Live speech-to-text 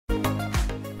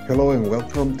Hello and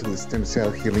welcome to the Stem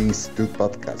Cell Healing Institute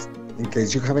podcast. In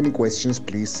case you have any questions,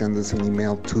 please send us an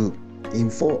email to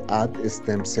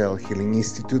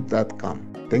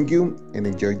info@stemcellhealinginstitute.com. Thank you and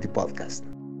enjoy the podcast.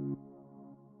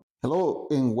 Hello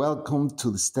and welcome to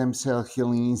the Stem Cell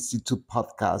Healing Institute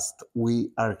podcast.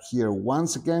 We are here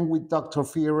once again with Dr.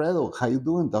 Figueredo. How you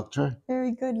doing, doctor?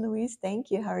 Very good, Luis. Thank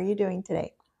you. How are you doing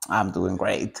today? I'm doing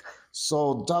great.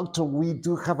 So, doctor, we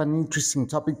do have an interesting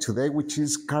topic today, which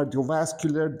is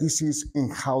cardiovascular disease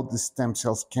and how the stem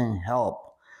cells can help.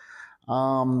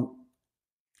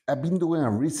 I've been doing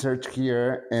a research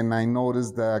here and I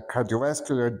noticed that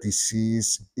cardiovascular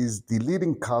disease is the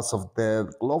leading cause of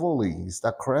death globally. Is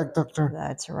that correct, doctor?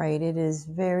 That's right. It is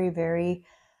very, very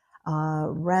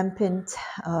rampant,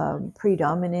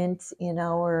 predominant in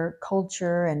our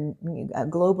culture and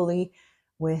globally,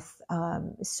 with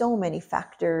so many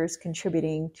factors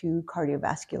contributing to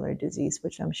cardiovascular disease,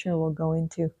 which I'm sure we'll go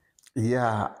into.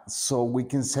 Yeah, so we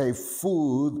can say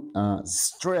food,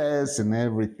 stress, and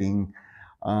everything,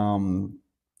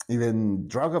 even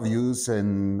drug abuse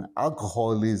and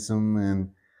alcoholism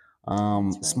and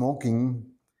Right. smoking.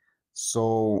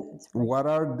 So, what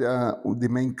are the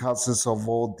main causes of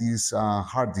all these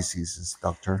heart diseases,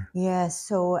 doctor? Yes.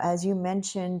 So, as you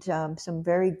mentioned, some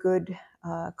very good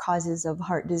causes of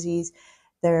heart disease.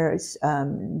 There's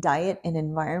diet and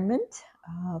environment,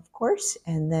 of course,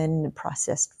 and then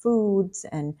processed foods.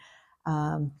 And,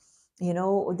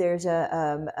 there's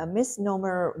a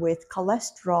misnomer with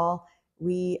cholesterol.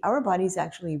 Our bodies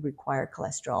actually require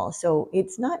cholesterol. So,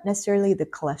 it's not necessarily the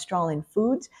cholesterol in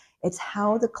foods, it's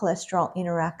how the cholesterol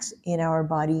interacts in our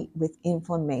body with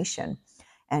inflammation.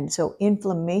 And so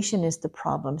inflammation is the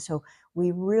problem. So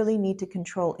we really need to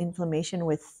control inflammation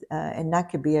with, and that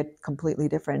could be a completely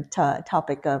different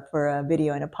topic for a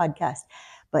video and a podcast.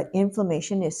 But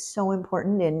inflammation is so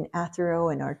important in athero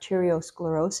and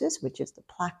arteriosclerosis, which is the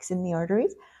plaques in the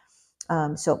arteries.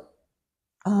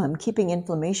 Keeping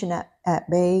inflammation at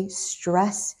bay,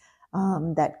 stress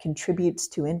that contributes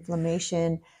to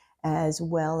inflammation, as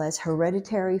well as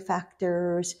hereditary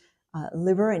factors.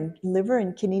 Liver and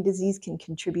kidney disease can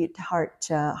contribute to heart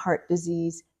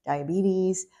disease,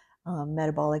 diabetes,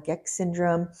 metabolic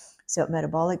syndrome. So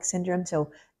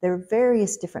there are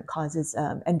various different causes,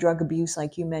 and drug abuse,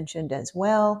 like you mentioned as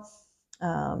well.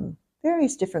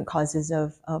 Various different causes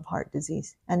of heart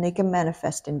disease, and they can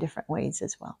manifest in different ways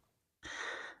as well.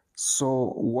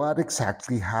 So, what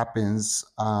exactly happens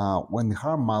when the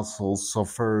heart muscle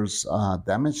suffers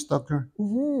damage, doctor?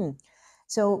 Mm-hmm.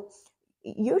 So,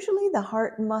 usually the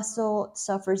heart muscle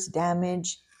suffers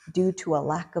damage due to a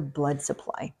lack of blood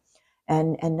supply.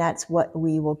 And that's what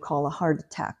we will call a heart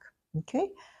attack.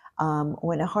 Okay.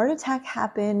 When a heart attack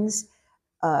happens,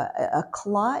 a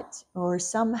clot or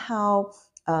somehow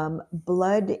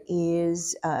blood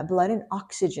and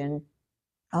oxygen,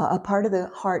 a part of the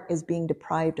heart is being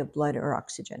deprived of blood or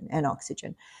oxygen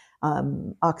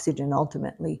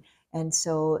ultimately. And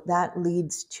so that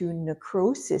leads to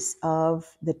necrosis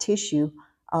of the tissue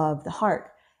of the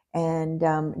heart. And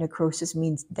necrosis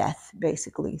means death,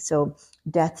 basically. So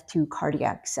death to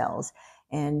cardiac cells.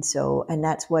 And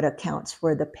that's what accounts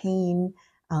for the pain.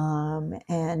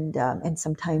 And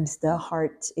sometimes the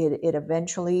heart, it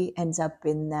eventually ends up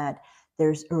in that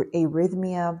there's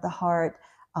arrhythmia of the heart,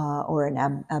 or an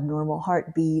abnormal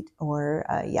heartbeat, or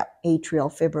atrial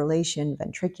fibrillation,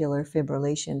 ventricular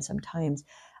fibrillation sometimes.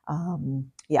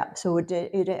 So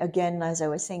it again, as I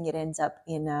was saying, it ends up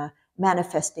in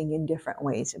manifesting in different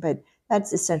ways. But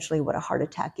that's essentially what a heart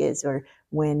attack is, or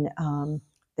when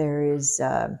there is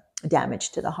damage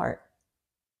to the heart.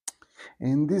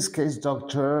 In this case,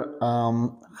 doctor,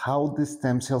 how the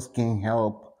stem cells can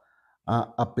help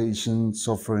a patient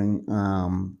suffering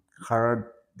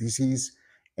heart disease,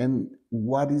 and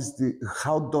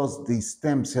how does the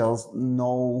stem cells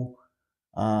know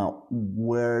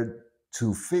where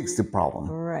to fix the problem?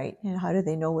 Right. And how do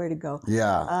they know where to go?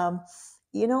 Yeah.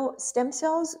 Stem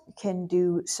cells can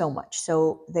do so much.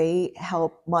 So they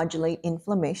help modulate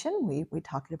inflammation. We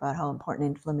talked about how important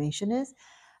inflammation is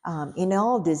in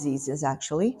all diseases,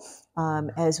 actually,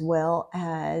 as well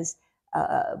as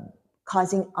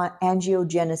causing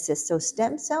angiogenesis. So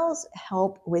stem cells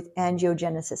help with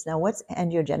angiogenesis. Now, what's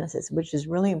angiogenesis? Which is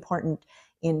really important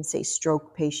in, say,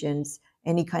 stroke patients,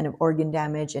 any kind of organ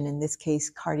damage, and in this case,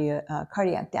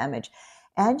 cardiac damage.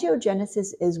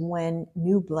 Angiogenesis is when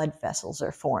new blood vessels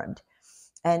are formed.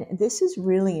 And this is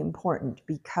really important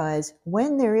because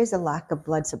when there is a lack of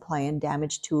blood supply and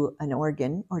damage to an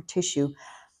organ or tissue,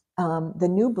 the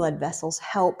new blood vessels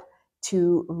help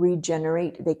to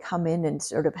regenerate. They come in and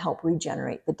sort of help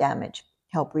regenerate the damage,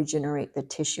 help regenerate the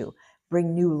tissue,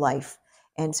 bring new life.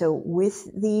 And so, with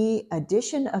the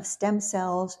addition of stem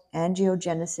cells,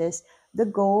 angiogenesis, the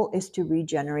goal is to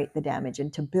regenerate the damage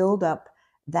and to build up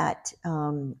that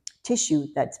tissue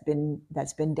that's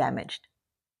been damaged.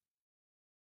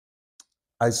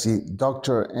 I see,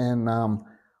 doctor. And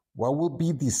what will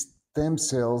be the stem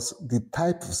cells, the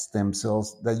type of stem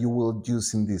cells that you will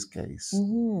use in this case?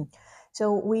 Mm-hmm.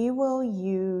 So we will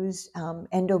use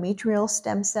endometrial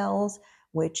stem cells,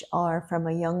 which are from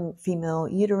a young female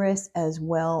uterus, as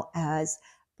well as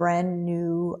brand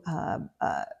new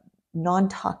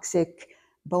non-toxic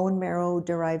bone marrow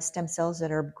derived stem cells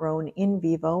that are grown in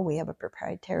vivo. We have a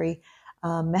proprietary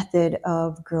method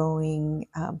of growing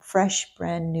fresh,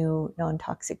 brand new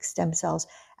non-toxic stem cells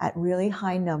at really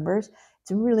high numbers.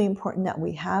 It's really important that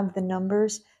we have the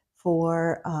numbers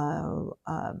for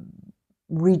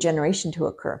regeneration to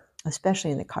occur,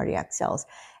 especially in the cardiac cells.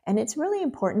 And it's really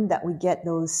important that we get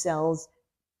those cells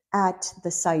at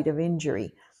the site of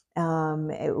injury,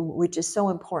 which is so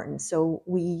important. So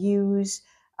we use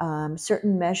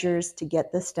certain measures to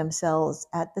get the stem cells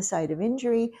at the site of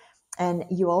injury. And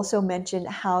you also mentioned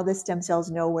how the stem cells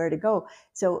know where to go.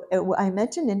 So I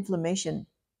mentioned inflammation.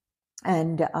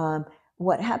 And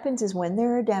what happens is when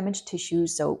there are damaged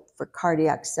tissues, so for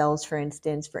cardiac cells, for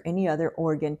instance, for any other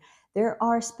organ, there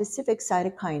are specific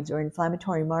cytokines or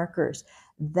inflammatory markers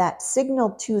that signal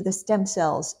to the stem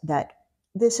cells that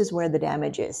this is where the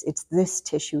damage is. It's this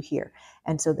tissue here.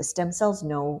 And so the stem cells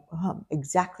know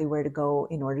exactly where to go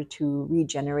in order to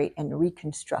regenerate and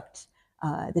reconstruct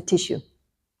the tissue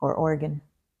or organ.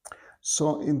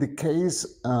 So in the case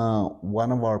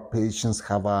one of our patients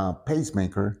have a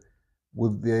pacemaker,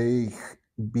 would they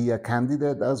be a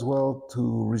candidate as well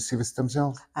to receive stem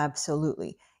cells?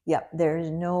 Absolutely. Yep. There's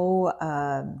no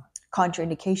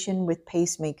contraindication with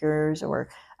pacemakers or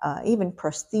even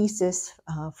prosthesis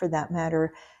for that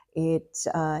matter. The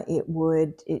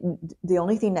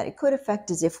only thing that it could affect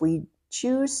is if we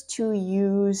choose to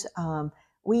use,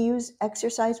 we use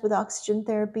exercise with oxygen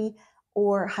therapy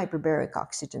or hyperbaric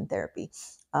oxygen therapy.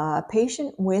 A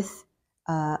patient with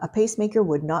a pacemaker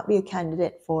would not be a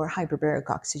candidate for hyperbaric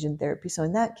oxygen therapy. So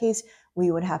in that case,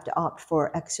 we would have to opt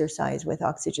for exercise with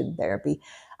oxygen therapy.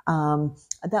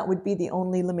 That would be the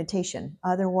only limitation.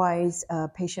 Otherwise, a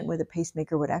patient with a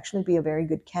pacemaker would actually be a very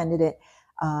good candidate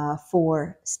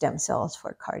for stem cells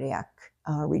for cardiac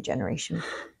regeneration.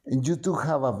 And you do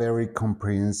have a very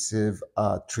comprehensive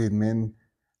treatment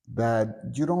that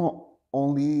you don't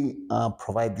only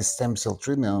provide the stem cell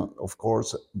treatment, of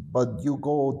course, but you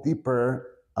go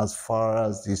deeper as far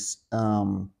as this,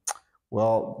 the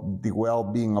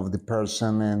well-being of the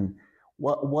person. And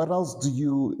what else do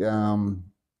you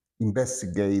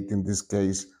investigate in this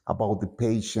case about the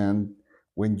patient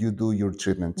when you do your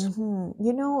treatment? Mm-hmm.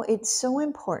 You know, it's so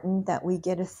important that we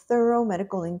get a thorough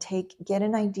medical intake, get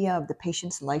an idea of the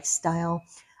patient's lifestyle,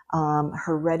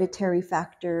 hereditary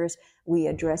factors. We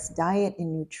address diet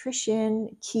and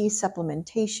nutrition, key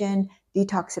supplementation,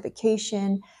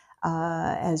 detoxification,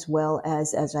 as well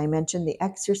as I mentioned, the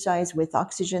exercise with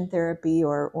oxygen therapy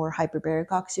or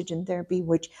hyperbaric oxygen therapy,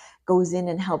 which goes in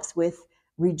and helps with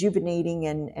rejuvenating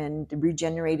and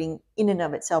regenerating in and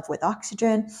of itself with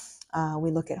oxygen. We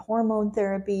look at hormone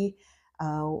therapy,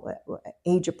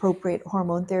 age-appropriate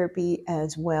hormone therapy,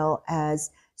 as well as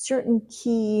certain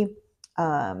key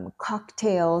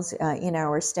cocktails in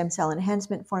our stem cell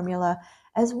enhancement formula,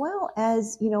 as well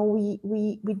as, we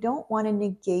don't want to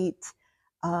negate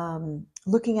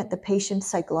looking at the patient's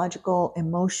psychological,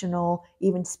 emotional,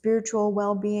 even spiritual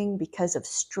well-being because of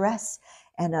stress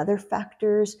and other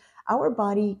factors. Our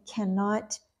body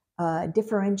cannot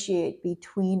differentiate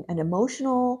between an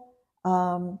emotional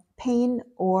pain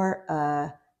or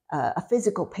a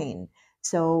physical pain.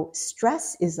 So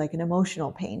stress is like an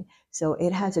emotional pain. So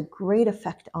it has a great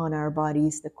effect on our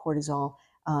bodies, the cortisol,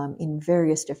 in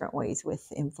various different ways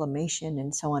with inflammation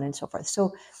and so on and so forth.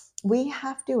 So we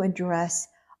have to address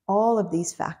all of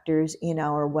these factors in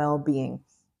our well-being.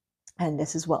 And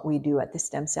this is what we do at the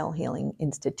Stem Cell Healing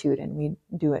Institute, and we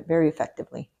do it very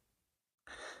effectively.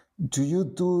 Do you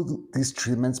do these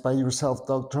treatments by yourself,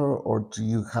 doctor, or do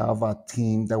you have a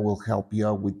team that will help you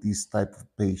out with these type of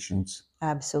patients?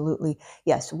 Absolutely.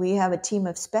 Yes, we have a team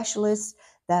of specialists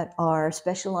that are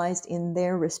specialized in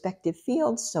their respective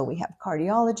fields. So we have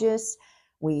cardiologists,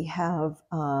 we have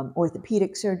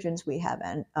orthopedic surgeons, we have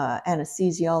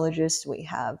anesthesiologists, we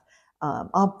have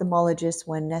ophthalmologists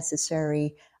when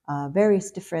necessary, various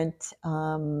different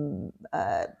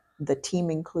the team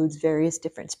includes various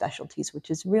different specialties, which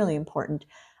is really important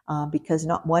because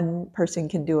not one person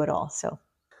can do it all.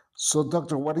 So,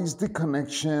 doctor, what is the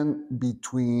connection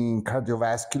between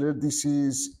cardiovascular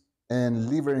disease and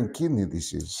liver and kidney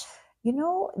disease?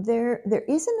 There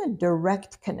isn't a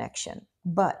direct connection,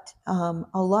 but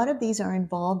a lot of these are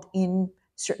involved in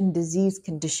certain disease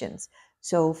conditions.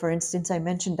 So, for instance, I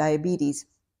mentioned diabetes.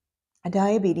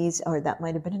 Diabetes, or that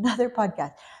might have been another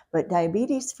podcast, but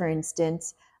diabetes, for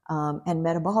instance, and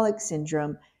metabolic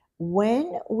syndrome,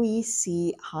 when we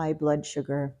see high blood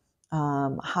sugar,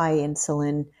 high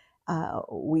insulin,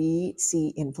 we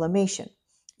see inflammation.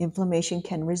 Inflammation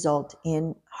can result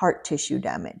in heart tissue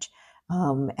damage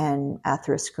and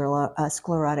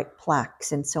atherosclerotic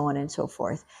plaques and so on and so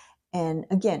forth. And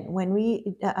again,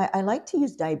 I like to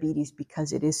use diabetes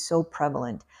because it is so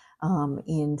prevalent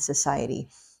in society.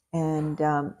 And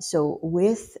so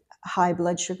with high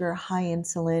blood sugar, high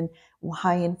insulin,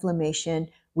 high inflammation,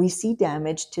 we see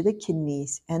damage to the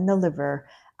kidneys and the liver,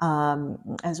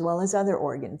 as well as other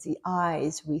organs, the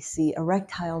eyes. We see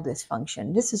erectile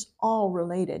dysfunction. This is all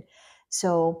related.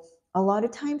 So a lot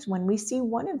of times when we see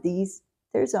one of these,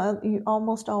 there's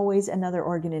almost always another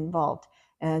organ involved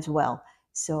as well.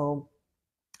 So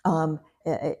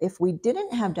if we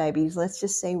didn't have diabetes, let's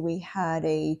just say we had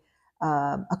a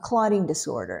clotting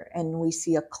disorder, and we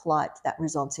see a clot that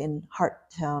results in heart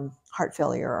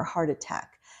failure or heart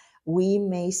attack. We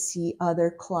may see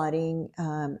other clotting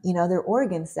in other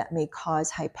organs that may cause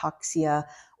hypoxia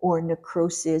or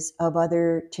necrosis of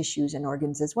other tissues and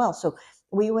organs as well. So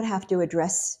we would have to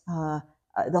address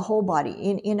the whole body.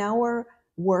 In our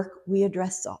work, we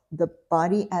address the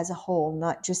body as a whole,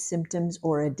 not just symptoms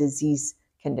or a disease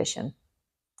condition.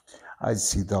 I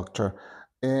see, doctor.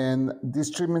 And these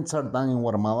treatments are done in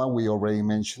Guatemala. We already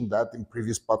mentioned that in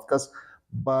previous podcasts.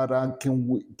 But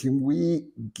can we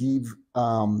give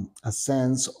a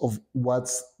sense of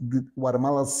what's the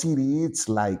Guatemala City it's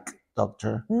like,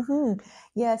 doctor? Mm-hmm.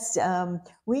 Yes,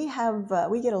 we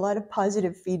get a lot of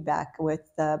positive feedback with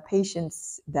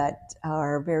patients that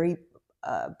are very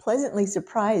pleasantly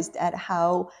surprised at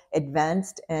how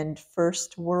advanced and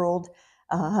first world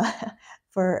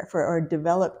for or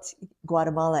developed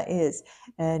Guatemala is.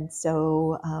 And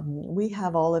so we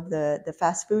have all of the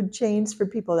fast food chains for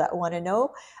people that want to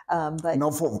know, but no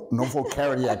for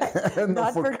cardiac,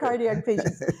 not for cardiac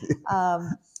patients.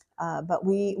 But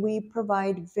we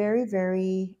provide very,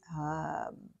 very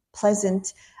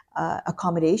pleasant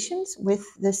accommodations with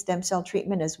the stem cell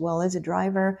treatment, as well as a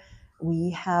driver.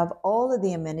 We have all of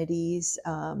the amenities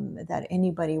that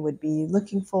anybody would be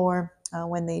looking for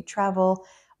when they travel.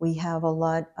 We have a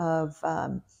lot of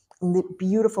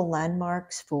beautiful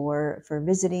landmarks for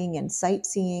visiting and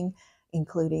sightseeing,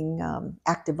 including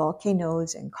active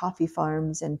volcanoes and coffee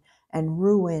farms and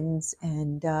ruins.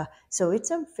 And so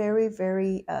it's a very,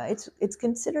 very, it's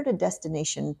considered a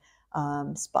destination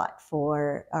spot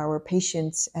for our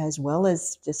patients, as well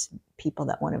as just people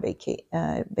that want to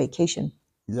vacation.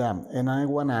 Yeah, and I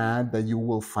want to add that you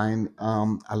will find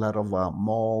a lot of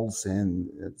malls and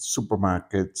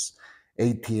supermarkets,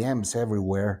 ATMs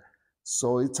everywhere.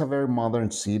 So it's a very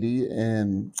modern city,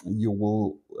 and you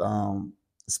will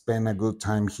spend a good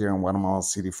time here in Guatemala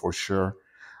City for sure.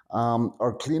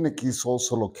 Our clinic is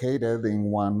also located in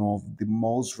one of the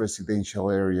most residential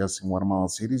areas in Guatemala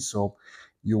City, so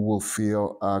you will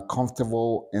feel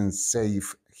comfortable and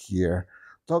safe here.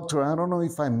 Doctor, I don't know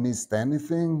if I missed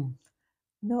anything.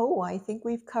 No, I think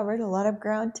we've covered a lot of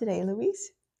ground today,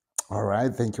 Luis. All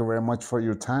right. Thank you very much for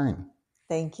your time.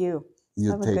 Thank you.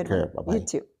 You take care. Bye-bye. You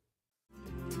too.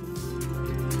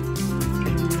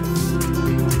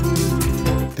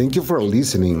 Thank you for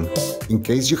listening. In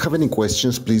case you have any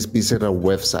questions, please visit our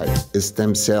website,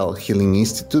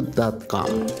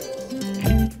 stemcellhealinginstitute.com.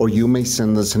 Or you may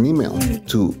send us an email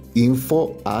to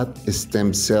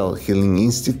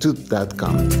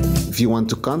info@stemcellhealinginstitute.com. If you want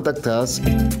to contact us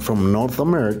from North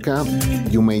America,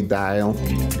 you may dial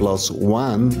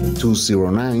 +1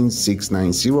 209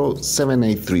 690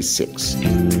 7836.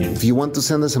 If you want to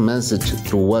send us a message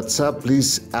through WhatsApp,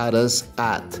 please add us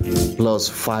at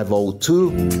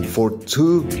 +502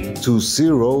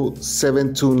 4220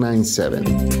 7297.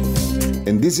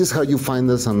 And this is how you find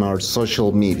us on our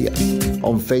social media.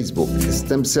 On Facebook,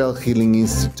 Stem Cell Healing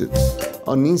Institute.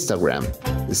 On Instagram,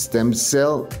 Stem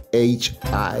Cell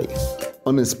HI.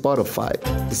 On Spotify,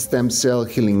 Stem Cell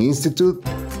Healing Institute.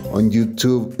 On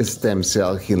YouTube, Stem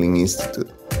Cell Healing Institute.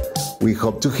 We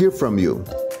hope to hear from you.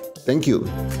 Thank you.